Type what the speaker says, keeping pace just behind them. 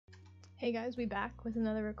Hey guys, we back with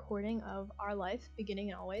another recording of Our Life,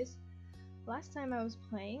 Beginning and Always. Last time I was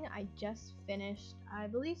playing, I just finished, I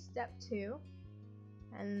believe, step 2.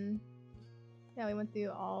 And yeah, we went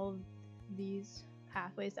through all these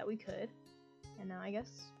pathways that we could. And now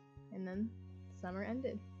and then summer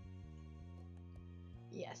ended.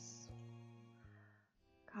 Yes.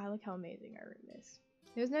 God, look how amazing our room is.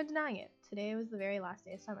 There was no denying it. Today was the very last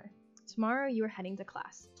day of summer. Tomorrow you were heading to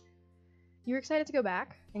class. You were excited to go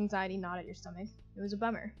back, anxiety gnawed at your stomach. It was a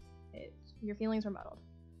bummer. Your feelings were muddled.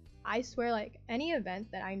 I swear, any event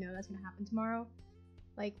that I know that's gonna happen tomorrow,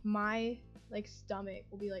 my stomach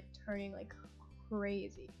will be turning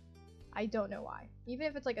crazy. I don't know why. Even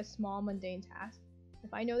if it's a small mundane task,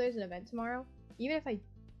 if I know there's an event tomorrow, even if I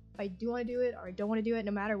do want to do it or I don't want to do it,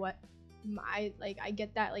 no matter what, I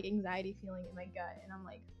get that anxiety feeling in my gut, and I'm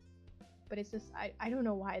but it's just I don't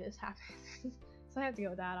know why this happens. So I have to go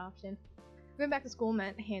with that option. Going back to school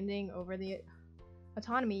meant handing over the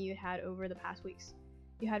autonomy you had over the past weeks.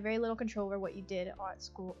 You had very little control over what you did at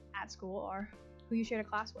school or who you shared a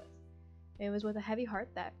class with. It was with a heavy heart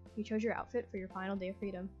that you chose your outfit for your final day of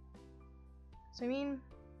freedom. So I mean,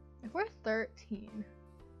 if we're 13,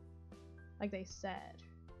 like they said,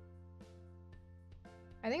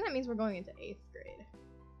 I think that means we're going into 8th grade,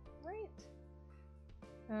 right?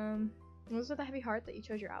 It was with a heavy heart that you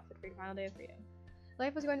chose your outfit for your final day of freedom.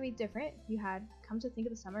 Life was going to be different. You had come to think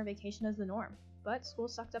of the summer vacation as the norm, but school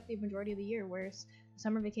sucked up the majority of the year, whereas the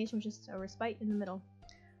summer vacation was just a respite in the middle.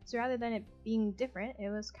 So rather than it being different, it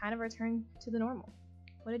was kind of a return to the normal.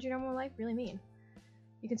 What did your normal life really mean?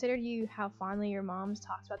 You considered how fondly your moms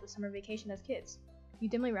talked about the summer vacation as kids. You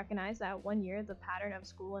dimly recognized that one year the pattern of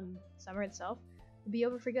school and summer itself would be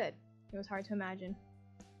over for good. It was hard to imagine.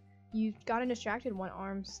 You got distracted, one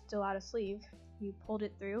arm still out of sleeve. You pulled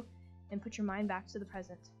it through and put your mind back to the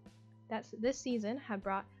present. This season had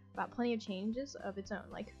brought about plenty of changes of its own,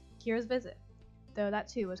 like Kira's visit, though that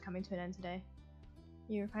too was coming to an end today.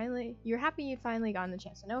 You were happy you'd finally gotten the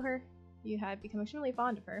chance to know her. You had become extremely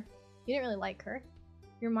fond of her. You didn't really like her.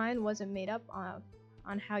 Your mind wasn't made up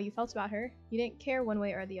on how you felt about her. You didn't care one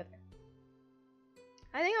way or the other.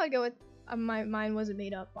 I think I would go with my mind wasn't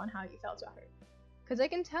made up on how you felt about her, because I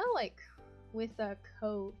can tell with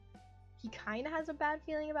Cove, he kind of has a bad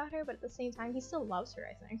feeling about her, but at the same time, he still loves her,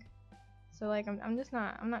 I think. So,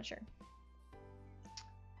 I'm not sure.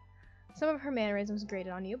 Some of her mannerisms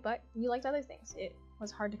grated on you, but you liked other things. It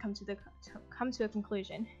was hard to come to a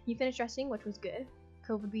conclusion. You finished dressing, which was good.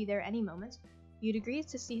 Cove would be there any moment. You'd agreed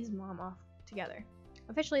to see his mom off together.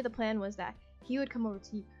 Officially, the plan was that he would come over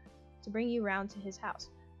to bring you round to his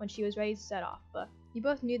house when she was ready to set off, but you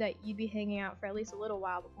both knew that you'd be hanging out for at least a little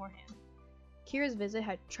while beforehand. Kira's visit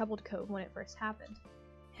had troubled Cove when it first happened.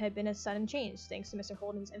 It had been a sudden change, thanks to Mr.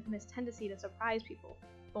 Holden's infamous tendency to surprise people,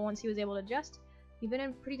 but once he was able to adjust, he'd been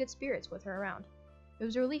in pretty good spirits with her around. It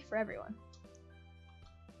was a relief for everyone.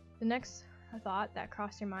 The next thought that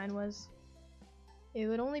crossed your mind was, it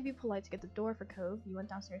would only be polite to get the door for Cove. You went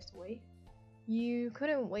downstairs to wait. You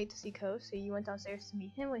couldn't wait to see Cove, so you went downstairs to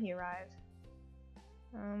meet him when he arrived.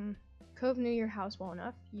 Cove knew your house well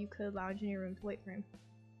enough. You could lounge in your room to wait for him.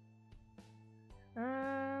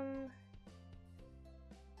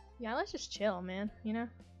 Yeah, let's just chill, man, you know?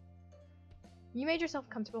 You made yourself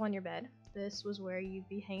comfortable on your bed. This was where you'd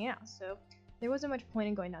be hanging out, so there wasn't much point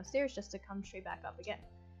in going downstairs just to come straight back up again.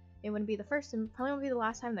 It wouldn't be the first and probably won't be the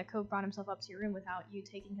last time that Cove brought himself up to your room without you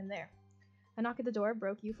taking him there. A knock at the door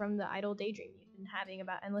broke you from the idle daydream you'd been having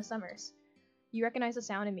about endless summers. You recognized the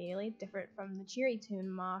sound immediately, different from the cheery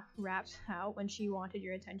tune Ma rapped out when she wanted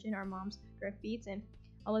your attention, or Mom's direct beats, and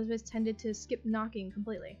Elizabeth tended to skip knocking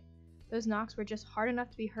completely. Those knocks were just hard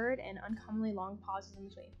enough to be heard, and uncommonly long pauses in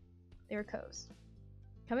between. They were Cove's.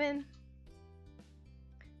 Come in.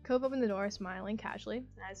 Cove opened the door, smiling casually,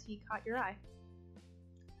 as he caught your eye.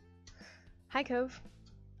 Hi, Cove.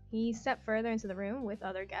 He stepped further into the room with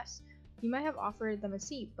other guests. You might have offered them a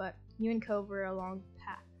seat, but you and Cove were long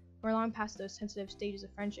past those sensitive stages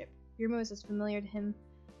of friendship. Your room was as familiar to him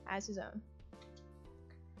as his own.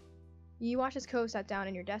 You watched as Cove sat down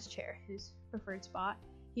in your desk chair, his preferred spot.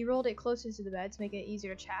 He rolled it closer to the bed to make it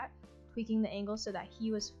easier to chat, tweaking the angle so that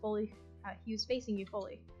he was facing you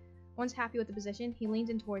fully. Once happy with the position, he leaned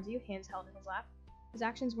in towards you, hands held in his lap. His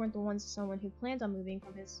actions weren't the ones of someone who planned on moving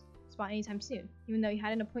from his spot anytime soon, even though he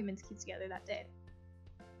had an appointment to keep together that day.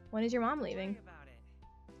 When is your mom leaving?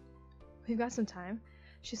 We've got some time.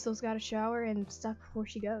 She's still's got a shower and stuff before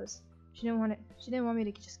she goes. She didn't want me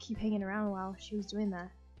to just keep hanging around while she was doing that.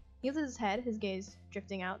 He lifted his head, his gaze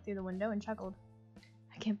drifting out through the window, and chuckled.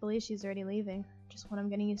 I can't believe she's already leaving. Just when I'm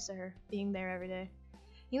getting used to her being there every day.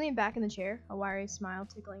 He leaned back in the chair, a wiry smile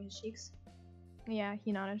tickling his cheeks. Yeah,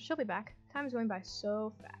 he nodded. She'll be back. Time is going by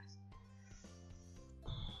so fast.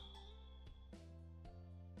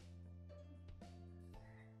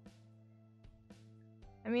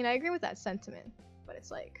 I mean, I agree with that sentiment, but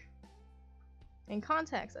it's like, in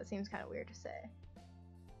context, that seems kind of weird to say.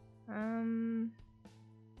 I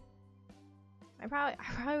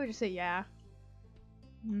probably would just say yeah.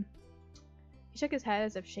 He shook his head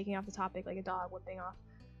as if shaking off the topic like a dog whipping off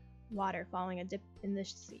water following a dip in the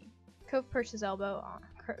sea. Cove perched an elbow on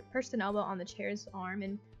the chair's arm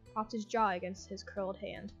and propped his jaw against his curled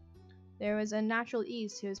hand. There was a natural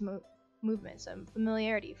ease to his movements, some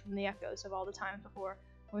familiarity from the echoes of all the times before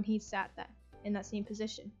when he sat in that same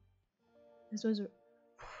position. This was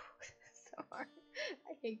so hard.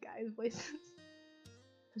 I hate guys' voices.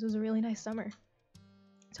 This was a really nice summer.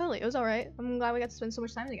 Totally, it was alright. I'm glad we got to spend so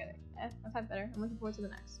much time together. I've had better. I'm looking forward to the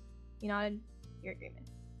next. He nodded your agreement.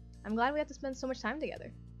 I'm glad we got to spend so much time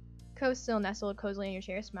together. Cove still nestled cozily in your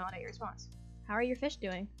chair, smiling at your response. How are your fish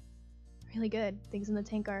doing? Really good. Things in the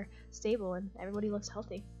tank are stable and everybody looks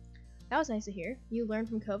healthy. That was nice to hear. You learned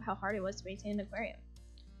from Cove how hard it was to maintain an aquarium.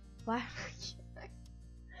 Flash.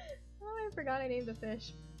 Oh, I forgot I named the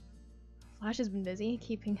fish. Flash has been busy,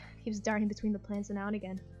 keeps darting between the plants and out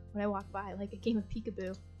again when I walk by, like a game of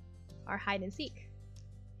peekaboo. Or hide and seek.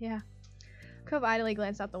 Yeah. Cove idly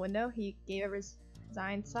glanced out the window. He gave a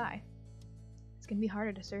resigned sigh. It's gonna be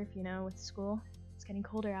harder to surf, you know, with school. It's getting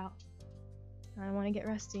colder out. I don't want to get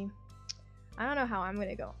rusty. I don't know how I'm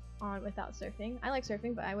gonna go on without surfing. I like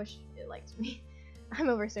surfing, but I wish it liked me. I'm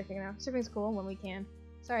over surfing now. Surfing's cool when we can.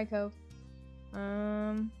 Sorry, Cove.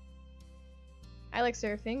 I like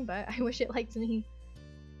surfing, but I wish it liked me.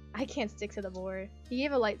 I can't stick to the board. He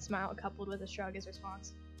gave a light smile coupled with a shrug as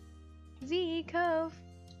response. Z, Cove!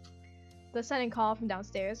 The sudden call from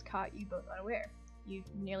downstairs caught you both unaware. You'd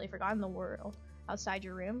nearly forgotten the world outside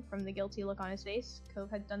your room. From the guilty look on his face,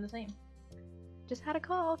 Cove had done the same. Just had a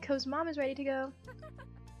call. Cove's mom is ready to go.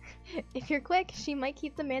 If you're quick, she might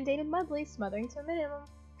keep the mandated monthly smothering to a minimum.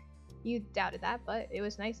 You doubted that, but it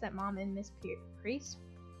was nice that Mom and Miss Priest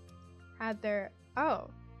had their... Oh,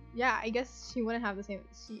 yeah, I guess she wouldn't have the same...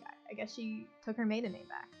 I guess she took her maiden name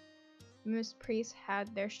back. Miss Priest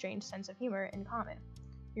had their strange sense of humor in common.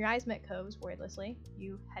 Your eyes met Cove's wordlessly.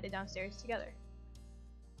 You headed downstairs together.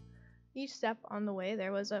 Each step on the way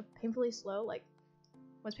there was painfully slow, like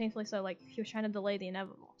he was trying to delay the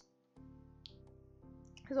inevitable.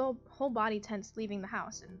 His whole body tensed leaving the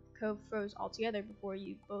house, and Cove froze altogether before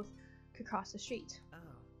you both could cross the street. Oh.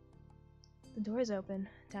 The door is open.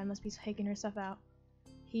 Dad must be taking her stuff out.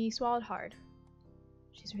 He swallowed hard.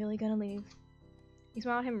 She's really gonna leave. You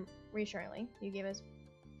smiled at him reassuringly. You gave his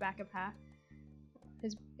back a pat.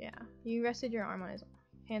 You rested your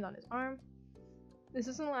hand on his arm. This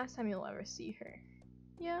isn't the last time you'll ever see her.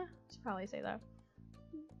 Yeah, I should probably say that.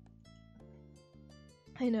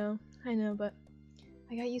 I know, but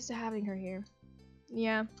I got used to having her here.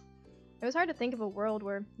 Yeah, it was hard to think of a world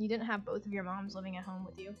where you didn't have both of your moms living at home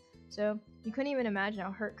with you, so you couldn't even imagine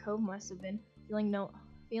how hurt Cove must have been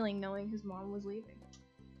feeling knowing his mom was leaving.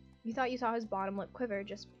 You thought you saw his bottom lip quiver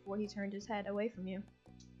just before he turned his head away from you.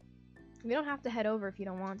 We don't have to head over if you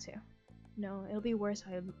don't want to. No, it'll be worse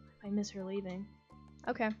if I miss her leaving.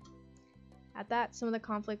 Okay. At that, some of the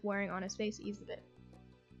conflict wearing on his face eased a bit.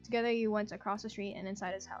 Together you went across the street and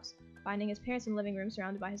inside his house, finding his parents in the living room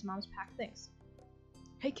surrounded by his mom's packed things.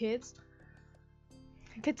 Hey kids.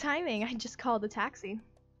 Good timing, I just called the taxi.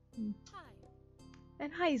 Hi.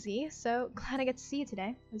 And hi Z, so glad I get to see you today.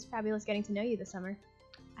 It was fabulous getting to know you this summer.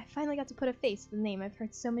 I finally got to put a face to the name I've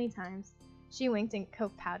heard so many times. She winked and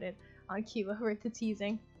Cove pouted on cue over the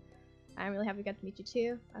teasing. I'm really happy we got to meet you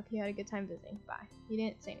too. I hope you had a good time visiting. Bye. You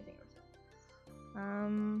didn't say anything.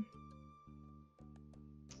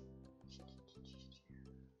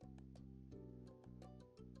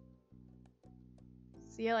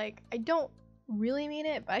 See, like, I don't really mean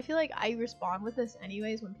it, but I feel like I respond with this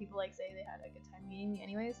anyways when people like say they had a good time meeting me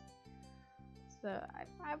anyways. So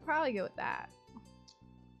I'd probably go with that.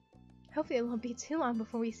 Hopefully it won't be too long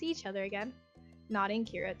before we see each other again. Nodding,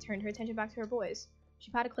 Kira turned her attention back to her boys.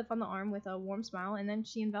 She patted Cliff on the arm with a warm smile, and then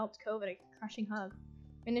she enveloped Cove in a crushing hug.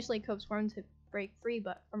 Initially, Cove squirmed to break free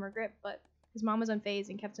from her grip, but his mom was unfazed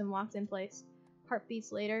and kept him locked in place.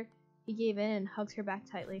 Heartbeats later, he gave in and hugged her back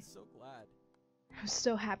tightly. I'm so glad. I'm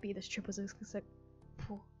so happy this trip was a success.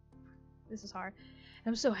 This is hard.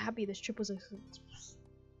 I'm so happy this trip was a success.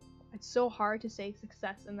 It's so hard to say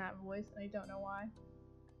success in that voice, and I don't know why.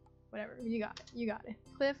 Whatever, you got it. You got it.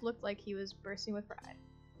 Cliff looked like he was bursting with pride.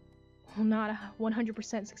 Well, not a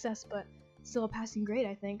 100% success, but still a passing grade,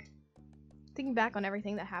 I think. Thinking back on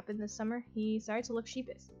everything that happened this summer, he started to look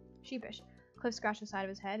sheepish. Cliff scratched the side of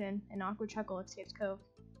his head, and an awkward chuckle escaped Cove.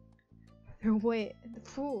 There were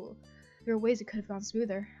ways it could have gone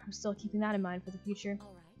smoother. I'm still keeping that in mind for the future.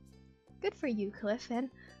 All right. Good for you, Cliff, and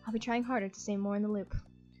I'll be trying harder to stay more in the loop.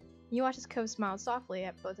 You watched as Cove smiled softly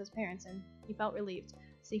at both his parents, and he felt relieved,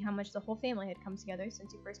 seeing how much the whole family had come together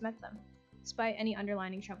since he first met them. Despite any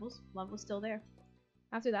underlying troubles, love was still there.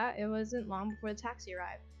 After that, it wasn't long before the taxi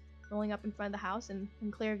arrived. Rolling up in front of the house and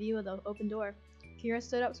in clear view of the open door, Kira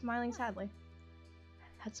stood up smiling sadly.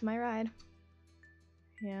 That's my ride.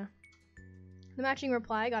 Yeah. The matching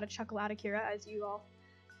reply got a chuckle out of Kira as you all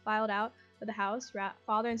filed out of the house,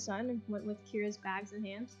 father and son went with Kira's bags in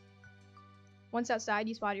hand. Once outside,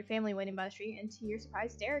 you spotted your family waiting by the street, and to your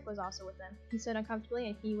surprise, Derek was also with them. He stood uncomfortably,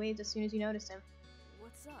 and he waved as soon as you noticed him.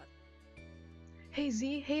 What's up? Hey,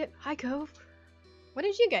 Z. Hey, hi, Cove. When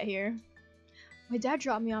did you get here? My dad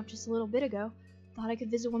dropped me off just a little bit ago. Thought I could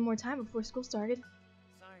visit one more time before school started.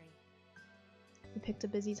 Sorry. We picked a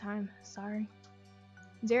busy time. Sorry.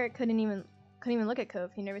 Derek couldn't even look at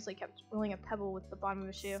Cove. He nervously kept rolling a pebble with the bottom of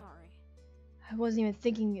his shoe. Sorry. I wasn't even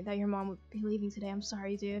thinking that your mom would be leaving today. I'm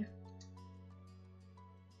sorry, dude.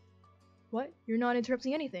 What? You're not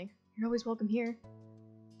interrupting anything. You're always welcome here.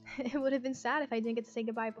 It would have been sad if I didn't get to say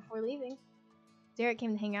goodbye before leaving. Derek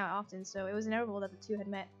came to hang out often, so it was inevitable that the two had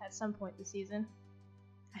met at some point this season.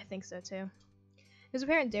 I think so, too. It was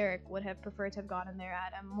apparent Derek would have preferred to have gotten there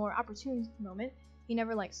at a more opportune moment. He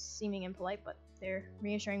never liked seeming impolite, but their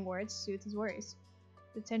reassuring words soothed his worries.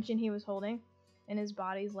 The tension he was holding in his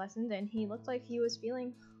bodies lessened, and he looked like he was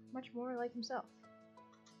feeling much more like himself.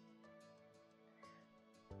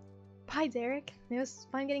 Bye, Derek. It was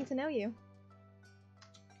fun getting to know you.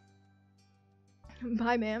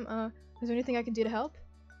 Bye, ma'am. Is there anything I can do to help?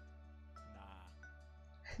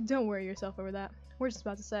 Nah. Don't worry yourself over that. We're just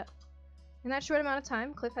about to set. In that short amount of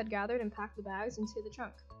time, Cliff had gathered and packed the bags into the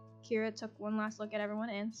trunk. Kira took one last look at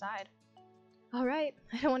everyone and sighed. Alright,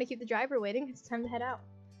 I don't want to keep the driver waiting. It's time to head out.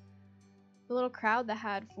 The little crowd that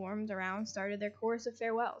had formed around started their chorus of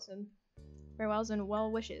farewells and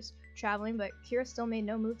well wishes, traveling, but Kira still made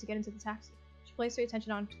no move to get into the taxi. She placed her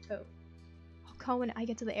attention on Cove. I'll call when I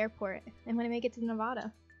get to the airport, and when I make it to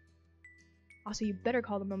Nevada. Also, you better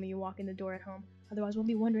call the moment you walk in the door at home, otherwise we'll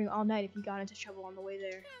be wondering all night if you got into trouble on the way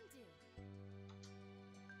there.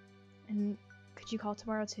 And could you call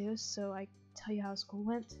tomorrow too, so I tell you how school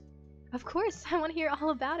went? Of course, I want to hear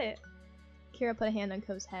all about it. Kira put a hand on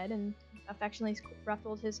Cove's head and affectionately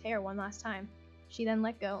ruffled his hair one last time. She then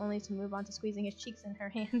let go, only to move on to squeezing his cheeks in her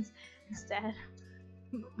hands instead.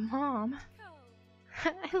 Mom.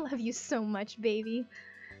 I love you so much, baby.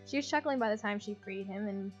 She was chuckling by the time she freed him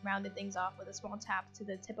and rounded things off with a small tap to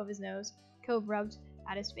the tip of his nose. Cove rubbed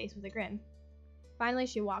at his face with a grin. Finally,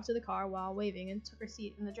 she walked to the car while waving and took her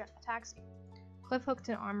seat in the taxi. Cliff hooked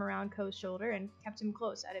an arm around Cove's shoulder and kept him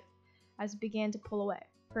close as it began to pull away.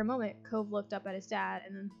 For a moment, Cove looked up at his dad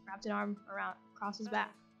and then wrapped an arm across his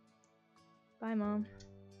back. Bye, Mom.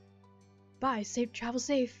 Bye, travel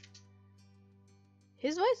safe.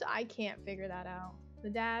 His voice? I can't figure that out. The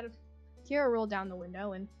dad. Kira rolled down the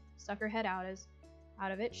window and stuck her head out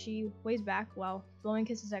of it. She waved back while blowing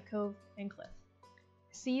kisses at Cove and Cliff.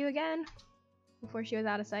 See you again. Before she was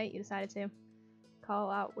out of sight, you decided to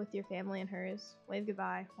call out with your family and hers, wave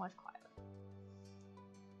goodbye, watch quietly.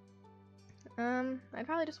 I'd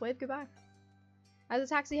probably just wave goodbye. As the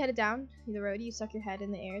taxi headed down the road, you stuck your head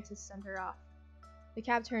in the air to send her off. The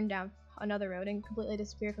cab turned down another road and completely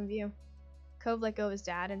disappeared from view. Cove let go of his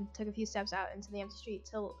dad and took a few steps out into the empty street,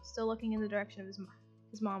 still looking in the direction of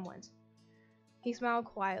his mom went. He smiled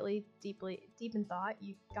quietly, deep in thought.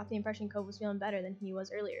 You got the impression Cove was feeling better than he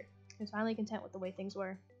was earlier. He was finally content with the way things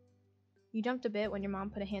were. You jumped a bit when your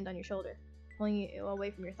mom put a hand on your shoulder, pulling you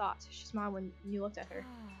away from your thoughts. She smiled when you looked at her.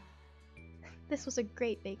 This was a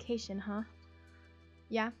great vacation, huh?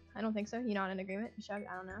 Yeah, I don't think so. You nod in agreement. You shrugged.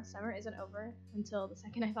 I don't know. Summer isn't over until the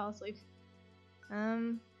second I fall asleep.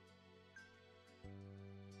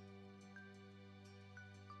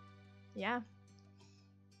 Yeah.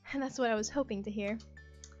 And that's what I was hoping to hear.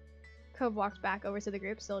 Cove walked back over to the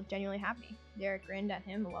group, still genuinely happy. Derek grinned at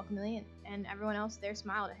him welcomingly, and everyone else there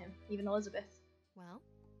smiled at him, even Elizabeth. Well?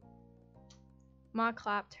 Ma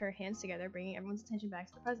clapped her hands together, bringing everyone's attention back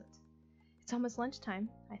to the present. It's almost lunchtime.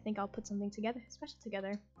 I think I'll put something special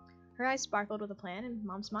together. Her eyes sparkled with a plan, and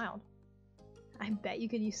Mom smiled. I bet you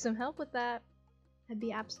could use some help with that. That'd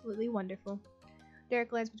be absolutely wonderful. Derek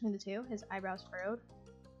glanced between the two, his eyebrows furrowed.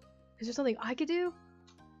 Is there something I could do?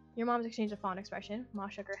 Your mom's exchanged a fond expression. Ma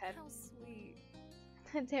shook her head. How sweet.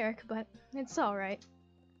 Derek, but it's alright.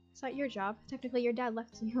 It's not your job. Technically, your dad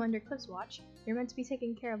left you under Cliff's watch. You're meant to be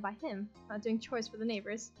taken care of by him, not doing chores for the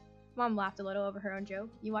neighbors. Mom laughed a little over her own joke.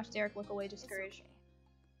 You watched Derek look away discouraged. Okay.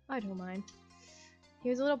 I don't mind. He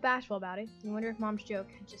was a little bashful about it. You wonder if Mom's joke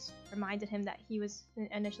had just reminded him that he was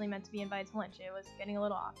initially meant to be invited to lunch. It was getting a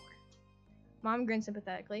little awkward. Mom grinned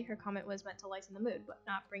sympathetically. Her comment was meant to lighten the mood, but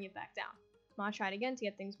not bring it back down. Ma tried again to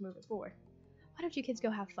get things moving forward. Why don't you kids go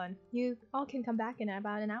have fun? You all can come back in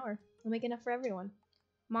about an hour. We'll make enough for everyone.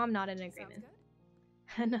 Mom nodded in agreement.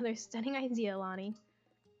 Sounds Another stunning idea, Lonnie.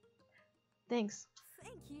 Thanks. good.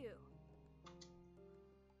 Thank you.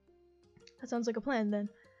 That sounds like a plan, then.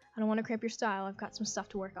 I don't want to cramp your style. I've got some stuff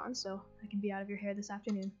to work on, so I can be out of your hair this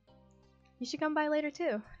afternoon. You should come by later,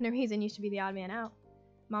 too. No reason you should be the odd man out.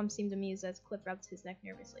 Mom seemed amused as Cliff rubbed his neck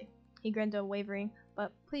nervously. He grinned a wavering,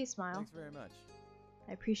 but please smile. Thanks very much.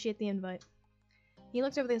 I appreciate the invite. He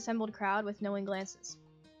looked over the assembled crowd with knowing glances.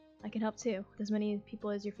 I can help, too. With as many people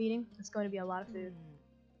as you're feeding, it's going to be a lot of food.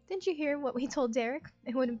 Didn't you hear what we told Derek?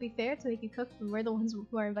 It wouldn't be fair to make you cook when we're the ones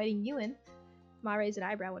who are inviting you in. Ma raised an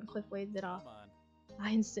eyebrow when Cliff waved it off. Come on.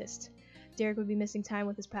 I insist. Derek would be missing time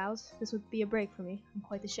with his pals. This would be a break for me. I'm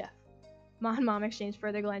quite the chef. Ma and Mom exchanged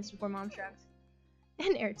further glances before Mom shrugged.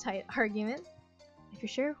 An airtight argument. If you're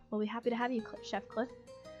sure, we'll be happy to have you, Chef Cliff.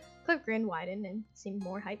 Cliff grinned widened and seemed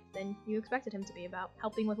more hyped than you expected him to be about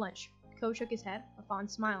helping with lunch. Co shook his head, a fond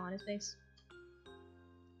smile on his face.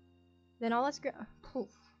 Then all us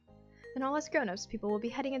grown-ups people will be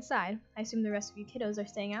heading inside. I assume the rest of you kiddos are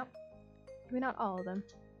staying out? Maybe not all of them.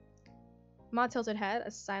 Ma tilted head,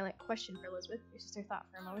 a silent question for Elizabeth. Your sister thought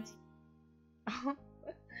for a moment.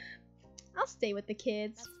 I'll stay with the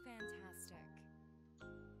kids. That's fantastic.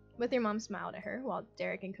 With your mom smiled at her, while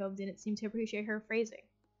Derek and Cove didn't seem to appreciate her phrasing.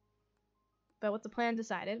 But with the plan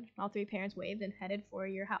decided, all three parents waved and headed for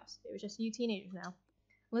your house. It was just you teenagers now.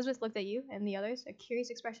 Elizabeth looked at you and the others, a curious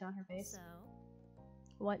expression on her face. So,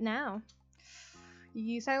 What now?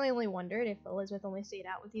 You silently wondered if Elizabeth only stayed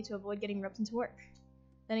out with you to avoid getting roped into work.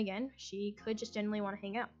 Then again, she could just genuinely want to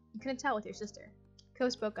hang out. You couldn't tell with your sister. Co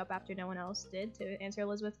spoke up after no one else did to answer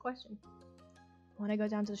Elizabeth's question. Want to go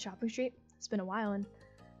down to the shopping street? It's been a while, and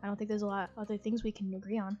I don't think there's a lot of other things we can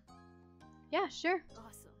agree on. Yeah, sure.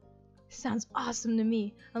 awesome. Sounds awesome to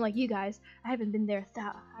me. Unlike you guys, I haven't been there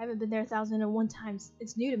 1,001 times.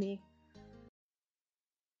 It's new to me.